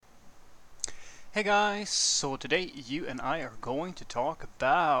Hey guys, so today you and I are going to talk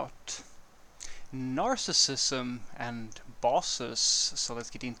about narcissism and bosses. So let's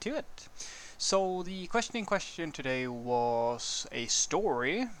get into it. So the question in question today was a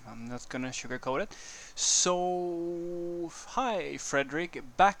story. I'm not gonna sugarcoat it. So, hi Frederick.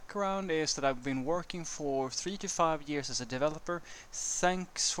 Background is that I've been working for 3 to 5 years as a developer.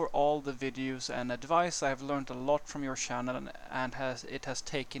 Thanks for all the videos and advice. I've learned a lot from your channel and it has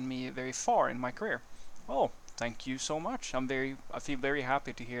taken me very far in my career. Oh, thank you so much. I feel very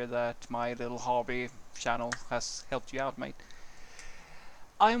happy to hear that my little hobby channel has helped you out, mate.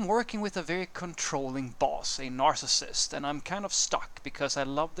 I'm working with a very controlling boss, a narcissist, and I'm kind of stuck because I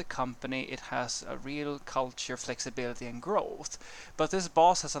love the company. It has a real culture, flexibility, and growth. But this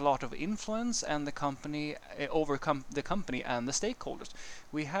boss has a lot of influence and the company overcome the company and the stakeholders.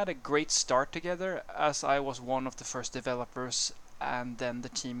 We had a great start together as I was one of the first developers and then the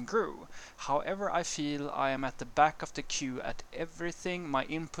team grew. However, I feel I am at the back of the queue at everything. My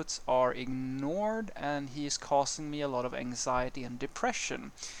inputs are ignored, and he is causing me a lot of anxiety and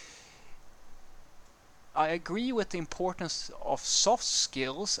depression. I agree with the importance of soft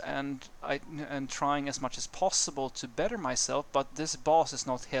skills and trying as much as possible to better myself, but this boss is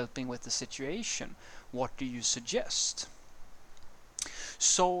not helping with the situation. What do you suggest?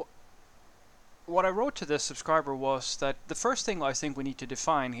 So what I wrote to this subscriber was that the first thing I think we need to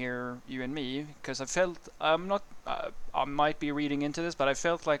define here, you and me, because I felt I'm not, I might be reading into this, but I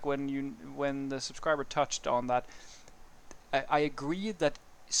felt like when the subscriber touched on that, I agree that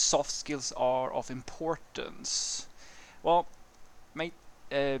soft skills are of importance. Well, mate,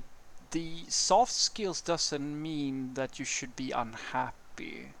 uh, the soft skills doesn't mean that you should be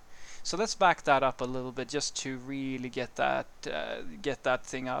unhappy. So let's back that up a little bit, just to really get that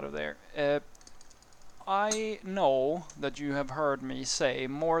thing out of there. I know that you have heard me say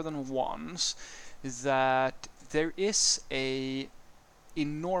more than once that there is a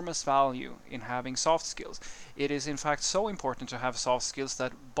enormous value in having soft skills. It is in fact so important to have soft skills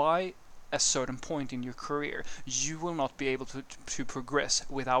that by a certain point in your career, you will not be able to progress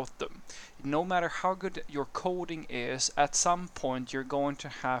without them. No matter how good your coding is, at some point you're going to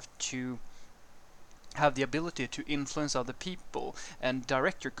have the ability to influence other people and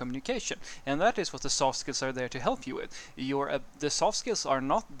direct your communication, and that is what the soft skills are there to help you with. The soft skills are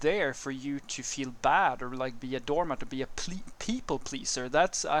not there for you to feel bad or like be a doormat or be a people pleaser.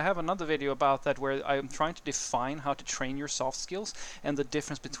 That's I have another video about that where I'm trying to define how to train your soft skills and the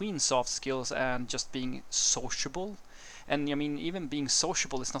difference between soft skills and just being sociable. And I mean, even being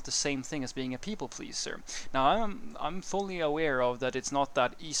sociable is not the same thing as being a people pleaser. Now, I'm fully aware of that it's not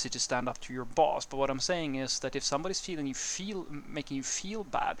that easy to stand up to your boss. But what I'm saying is that if somebody's making you feel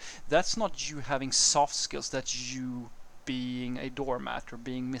bad, that's not you having soft skills. That's you being a doormat or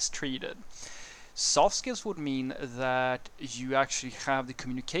being mistreated. Soft skills would mean that you actually have the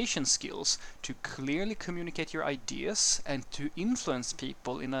communication skills to clearly communicate your ideas and to influence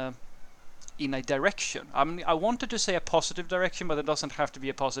people in a direction. I mean, I wanted to say a positive direction, but it doesn't have to be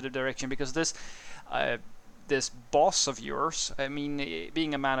a positive direction because uh, this boss of yours, I mean,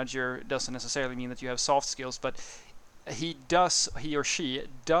 being a manager doesn't necessarily mean that you have soft skills, but he or she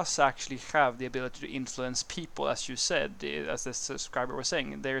does actually have the ability to influence people, as you said, as the subscriber was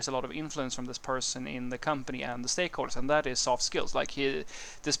saying. There is a lot of influence from this person in the company and the stakeholders, and that is soft skills. Like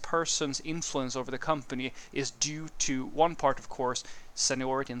this person's influence over the company is due to one part, of course,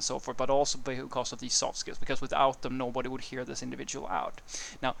 seniority and so forth, but also because of these soft skills, because without them, nobody would hear this individual out.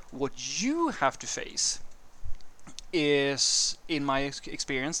 Now, what you have to face is, in my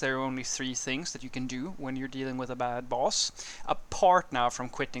experience, there are only three things that you can do when you're dealing with a bad boss. Apart now from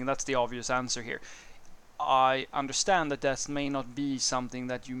quitting, that's the obvious answer here. I understand that that may not be something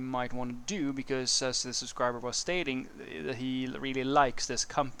that you might want to do because, as the subscriber was stating, he really likes this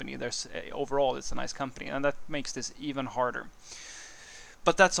company. Overall, it's a nice company, and that makes this even harder.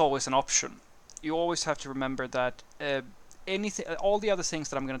 But that's always an option. You always have to remember that all the other things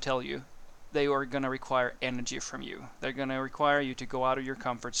that I'm going to tell you, they are going to require energy from you. They're going to require you to go out of your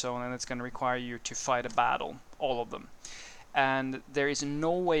comfort zone, and it's going to require you to fight a battle, all of them. And there is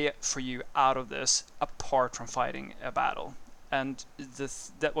no way for you out of this apart from fighting a battle. And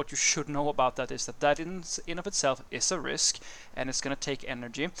that what you should know about that is that in of itself is a risk, and it's going to take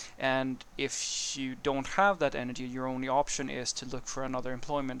energy. And if you don't have that energy, your only option is to look for another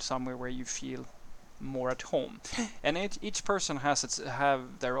employment somewhere where you feel more at home. And each person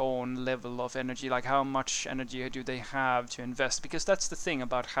have their own level of energy, like how much energy do they have to invest, because that's the thing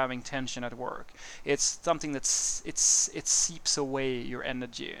about having tension at work. It's something it seeps away your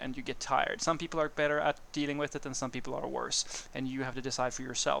energy and you get tired. Some people are better at dealing with it and some people are worse, and you have to decide for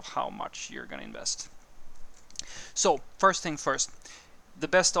yourself how much you're going to invest. So first thing first, the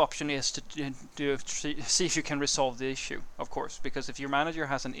best option is to see if you can resolve the issue, of course, because if your manager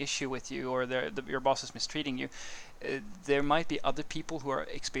has an issue with you or your boss is mistreating you, there might be other people who are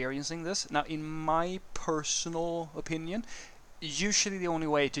experiencing this. Now, in my personal opinion, usually the only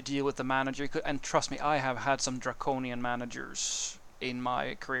way to deal with the manager, and trust me, I have had some draconian managers in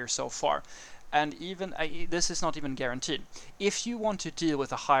my career so far, and even this is not even guaranteed. If you want to deal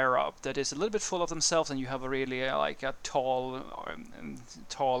with a higher up that is a little bit full of themselves and you have a really like a tall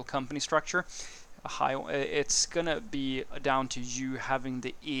company structure, it's gonna be down to you having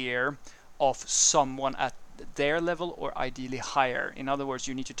the ear of someone at their level or ideally higher. In other words,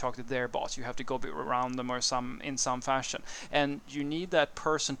 you need to talk to their boss. You have to go around them or in some fashion, and you need that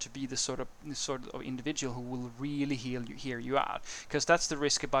person to be the sort of individual who will really hear you out, because that's the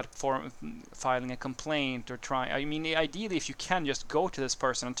risk about filing a complaint or trying. I mean, ideally, if you can just go to this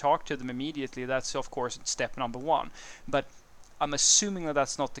person and talk to them immediately, that's of course step number one. But I'm assuming that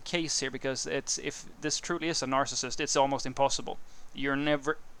that's not the case here, because if this truly is a narcissist, it's almost impossible. You're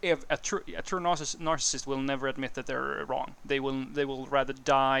never a true narcissist will never admit that they're wrong. They will rather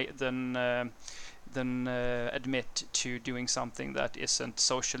die than admit to doing something that isn't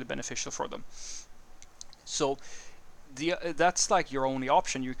socially beneficial for them. So that's like your only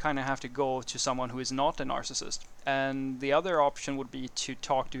option. You kind of have to go to someone who is not a narcissist. And the other option would be to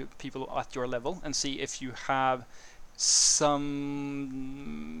talk to people at your level and see if you have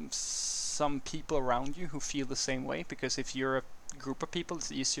some people around you who feel the same way, because if you're a group of people,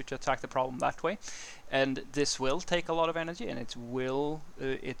 it's easier to attack the problem that way, and this will take a lot of energy, and it will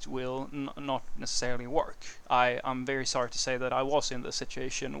not necessarily work. I'm very sorry to say that I was in the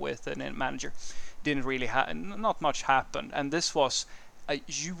situation with a manager. Didn't really not much happened, and this was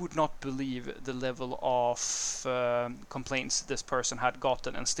you would not believe the level of complaints this person had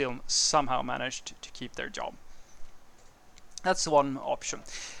gotten and still somehow managed to keep their job. That's one option.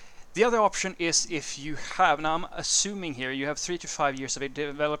 The other option is if you have, now I'm assuming here you have 3 to 5 years of a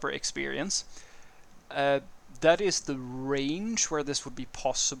developer experience. That is the range where this would be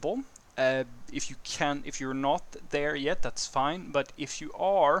possible. If you're not there yet, that's fine. But if you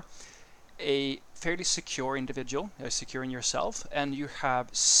are a fairly secure individual, secure in yourself, and you have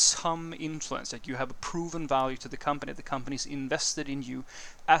some influence, like you have a proven value to the company's invested in you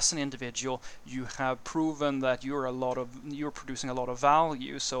as an individual, you have proven that you're producing a lot of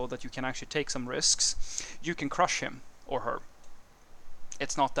value so that you can actually take some risks, you can crush him or her.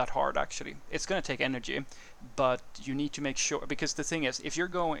 It's not that hard, actually. It's going to take energy, but you need to make sure, because the thing is, if you're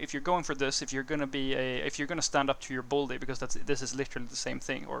going for this, if you're going to stand up to your bully, because this is literally the same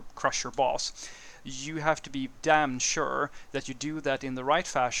thing, or crush your boss, you have to be damn sure that you do that in the right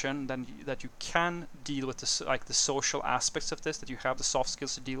fashion, then that you can deal with this, like the social aspects of this, that you have the soft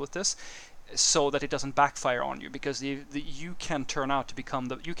skills to deal with this, so that it doesn't backfire on you, because you can turn out to become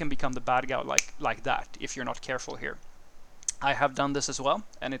the bad guy like that if you're not careful here. I have done this as well,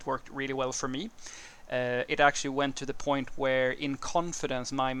 and it worked really well for me. It actually went to the point where, in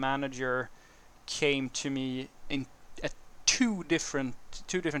confidence, my manager came to me at two different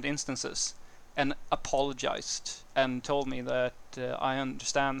instances and apologized and told me that I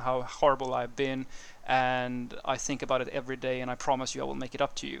understand how horrible I've been, and I think about it every day, and I promise you I will make it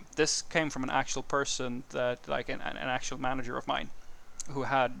up to you. This came from an actual person, that like an actual manager of mine who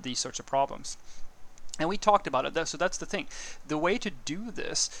had these sorts of problems. And we talked about it, so that's the thing. The way to do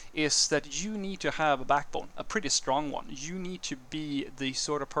this is that you need to have a backbone, a pretty strong one. You need to be the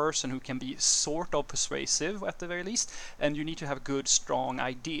sort of person who can be sort of persuasive at the very least, and you need to have good, strong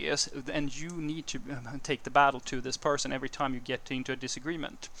ideas, and you need to take the battle to this person every time you get into a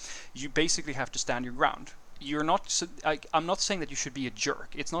disagreement. You basically have to stand your ground. I'm not saying that you should be a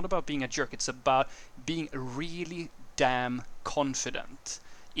jerk. It's not about being a jerk. It's about being really damn confident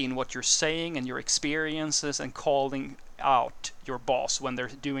in what you're saying and your experiences, and calling out your boss when they're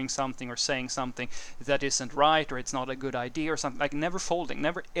doing something or saying something that isn't right, or it's not a good idea or something. Like, never folding,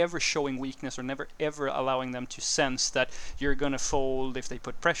 never ever showing weakness, or never ever allowing them to sense that you're gonna fold if they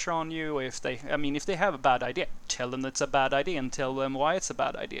put pressure on you. If they have a bad idea, tell them it's a bad idea and tell them why it's a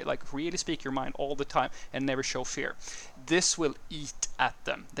bad idea. Like, really speak your mind all the time and never show fear. This will eat at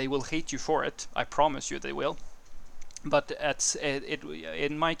them. They will hate you for it. I promise you they will. But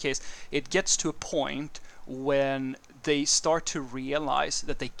in my case, it gets to a point when they start to realize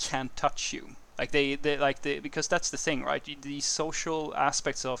that they can't touch you. Like because that's the thing, right? The social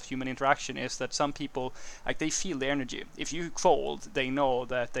aspects of human interaction is that some people, like, they feel the energy. If you fold, they know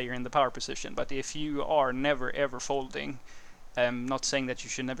that they are in the power position. But if you are never ever folding, not saying that you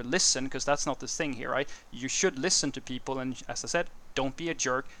should never listen, because that's not the thing here, right? You should listen to people, and as I said, don't be a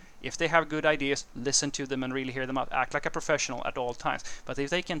jerk. If they have good ideas, listen to them and really hear them out. Act like a professional at all times. But if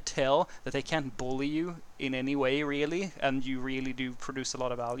they can tell that they can't bully you in any way, really, and you really do produce a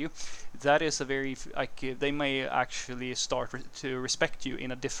lot of value, that is a very, like, they may actually start to respect you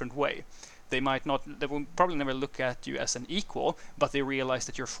in a different way. They might not, they will probably never look at you as an equal, but they realize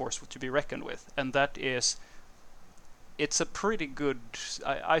that you're a force to be reckoned with. And that is, it's a pretty good,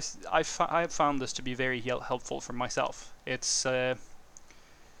 I have found this to be very helpful for myself.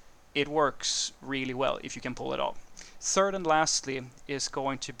 It works really well if you can pull it off. Third and lastly is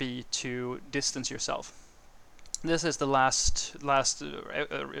going to be to distance yourself. This is the last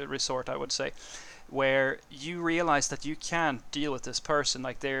resort, I would say, where you realize that you can't deal with this person.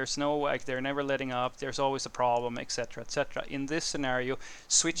 Like, there's no, like, they're never letting up, there's always a problem, etc., etc. In this scenario,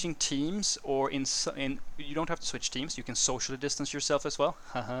 switching teams, or in you don't have to switch teams, you can socially distance yourself as well.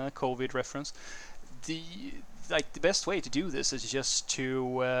 Haha, COVID reference. The best way to do this is just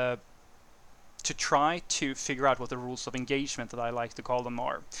to try to figure out what the rules of engagement, that I like to call them,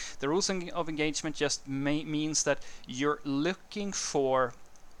 are. The rules of engagement just means that you're looking for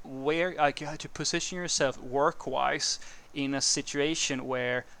where, like, to position yourself work-wise in a situation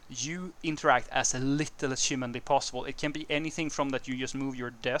where you interact as little as humanly possible. It can be anything from that you just move your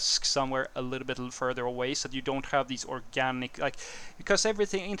desk somewhere a little bit further away, so that you don't have these organic, like, because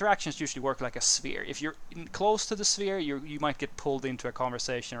interactions usually work like a sphere. If you're close to the sphere, you might get pulled into a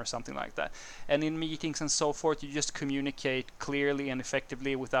conversation or something like that. And in meetings and so forth, you just communicate clearly and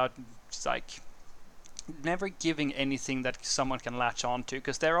effectively without, like, never giving anything that someone can latch on to,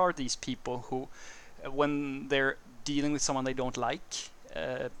 because there are these people who, when they're dealing with someone they don't like,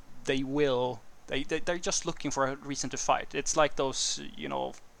 they're just looking for a reason to fight. It's like those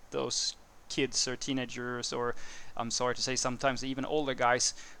kids or teenagers, or I'm sorry to say sometimes even older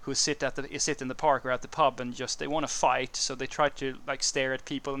guys, who sit in the park or at the pub and just they want to fight, so they try to, like, stare at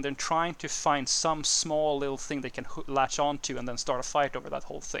people and then trying to find some small little thing they can latch onto and then start a fight over that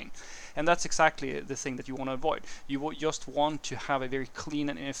whole thing. And that's exactly the thing that you want to avoid. You just want to have a very clean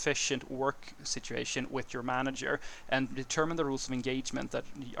and efficient work situation with your manager, and determine the rules of engagement that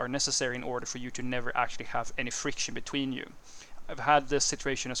are necessary in order for you to never actually have any friction between you. I've had this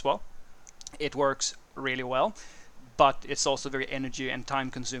situation as well. It works really well, but it's also very energy and time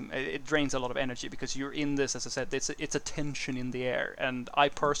consuming. It drains a lot of energy because you're in this, as I said, it's a tension in the air, and I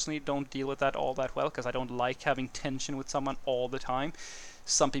personally don't deal with that all that well, because I don't like having tension with someone all the time.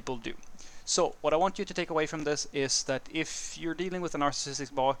 Some people do. So what I want you to take away from this is that if you're dealing with a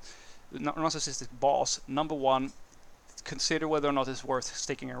narcissistic boss, number one, consider whether or not it's worth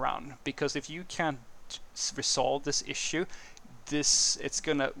sticking around, because if you can't resolve this issue, it's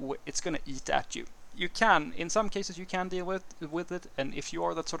gonna eat at you. You can, in some cases, you can deal with it, and if you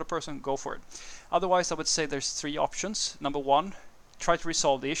are that sort of person, go for it. Otherwise, I would say there's three options. Number one, try to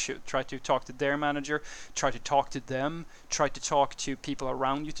resolve the issue. Try to talk to their manager, try to talk to them, try to talk to people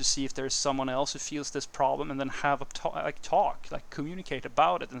around you to see if there's someone else who feels this problem, and then have a communicate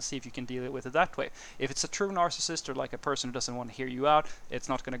about it and see if you can deal with it that way. If it's a true narcissist, or like a person who doesn't want to hear you out, it's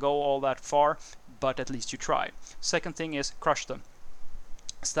not going to go all that far, but at least you try. Second thing is crush them.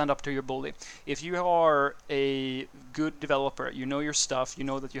 Stand up to your bully. If you are a good developer, you know your stuff, you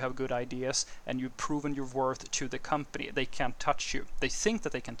know that you have good ideas, and you've proven your worth to the company, they can't touch you. They think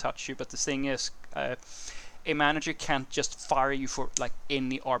that they can touch you, but the thing is, a manager can't just fire you for, like,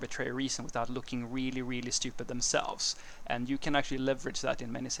 any arbitrary reason without looking really, really stupid themselves. And you can actually leverage that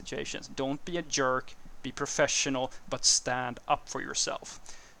in many situations. Don't be a jerk, be professional, but stand up for yourself.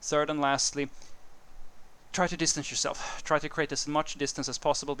 Third and lastly, try to distance yourself. Try to create as much distance as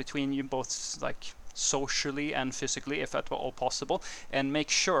possible between you, both, like, socially and physically, if at all possible, and make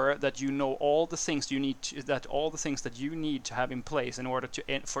sure that you know all the things you need to have in place in order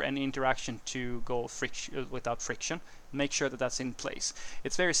for any interaction to go without friction. Make sure that that's in place.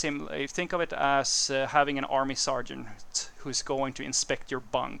 It's very similar. Think of it as having an army sergeant who's going to inspect your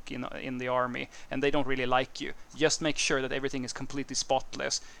bunk in the army, and they don't really like you. Just make sure that everything is completely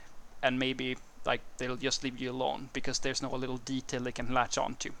spotless, and maybe, like, they'll just leave you alone because there's no little detail they can latch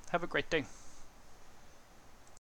on to. Have a great day.